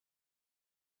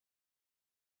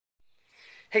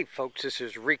Hey folks, this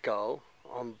is Rico.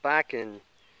 I'm back in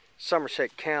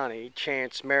Somerset County,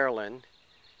 Chance, Maryland,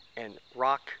 and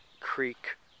Rock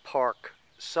Creek Park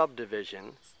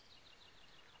subdivision,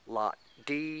 lot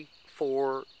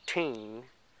D14,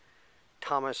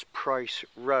 Thomas Price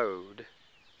Road,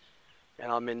 and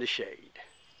I'm in the shade.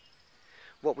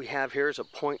 What we have here is a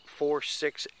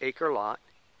 0.46 acre lot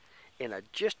in a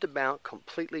just about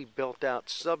completely built out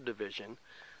subdivision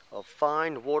of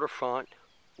fine waterfront,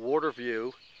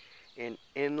 Waterview, and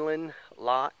inland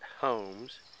lot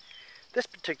homes. This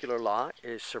particular lot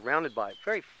is surrounded by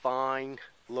very fine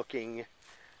looking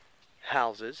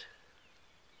houses.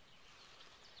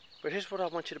 But here's what I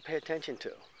want you to pay attention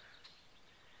to.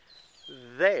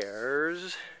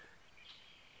 There's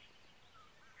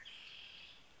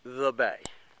the bay.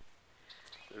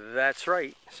 That's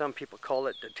right, some people call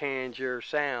it the Tangier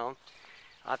Sound.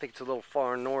 I think it's a little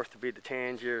far north to be the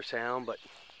Tangier Sound, but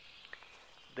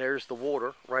there's the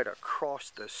water right across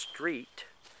the street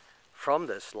from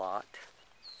this lot.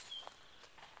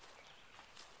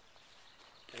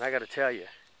 And I got to tell you,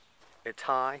 it's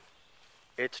high,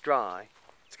 it's dry,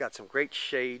 it's got some great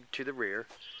shade to the rear.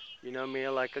 You know me, I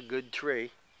like a good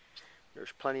tree.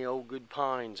 There's plenty of old good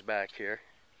pines back here.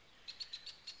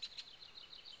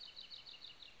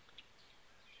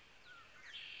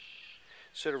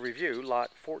 So to review,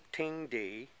 lot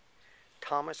 14D,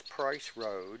 Thomas Price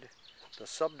Road, the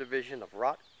subdivision of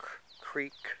Rock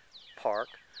Creek Park,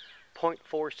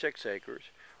 0.46 acres,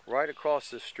 right across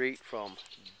the street from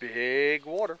Big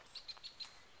Water.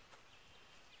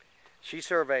 She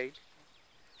surveyed,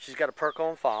 she's got a perk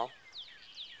on file,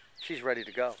 she's ready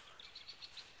to go.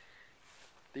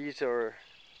 These are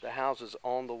the houses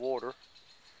on the water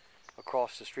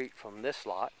across the street from this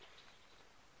lot.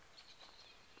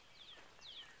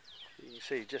 You can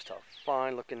see just a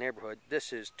fine looking neighborhood.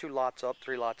 This is 2 lots up,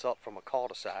 3 lots up from a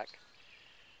cul-de-sac.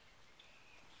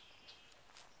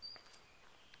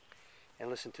 And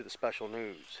listen to the special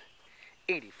news.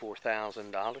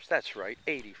 $84,000, that's right,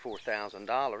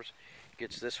 $84,000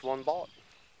 gets this one bought.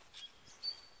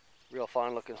 Real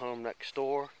fine looking home next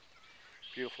door.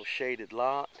 Beautiful shaded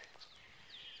lot.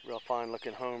 Real fine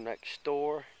looking home next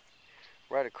door.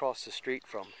 Right across the street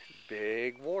from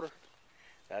Big Water.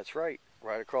 That's right,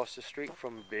 right across the street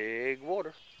from Big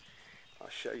Water. I'll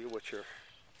show you what your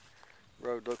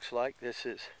road looks like. This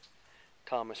is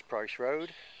Thomas Price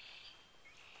Road.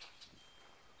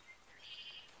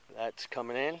 That's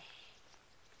coming in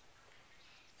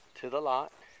to the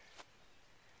lot.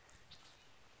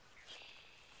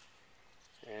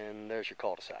 And there's your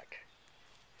cul-de-sac.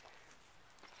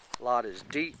 Lot is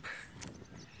deep.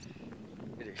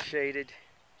 It is shaded.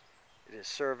 It is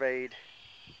surveyed.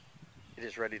 It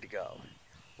is ready to go.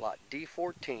 Lot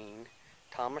D14,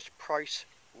 Thomas Price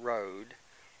Road,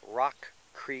 Rock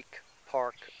Creek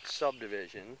Park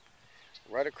subdivision,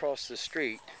 right across the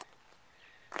street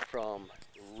from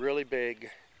really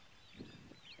Big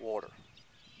Water.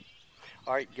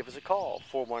 All right, give us a call,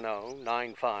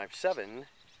 410-957-0000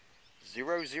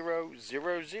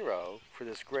 for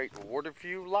this great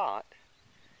Waterview lot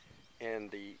in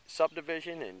the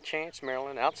subdivision in Chance,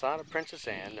 Maryland, outside of Princess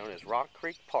Anne, known as Rock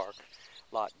Creek Park.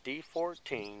 Lot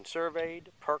D14,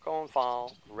 surveyed, perk on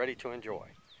file, ready to enjoy.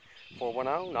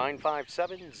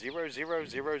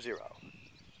 410-957-0000.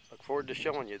 Look forward to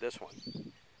showing you this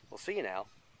one. We'll see you now.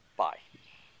 Bye.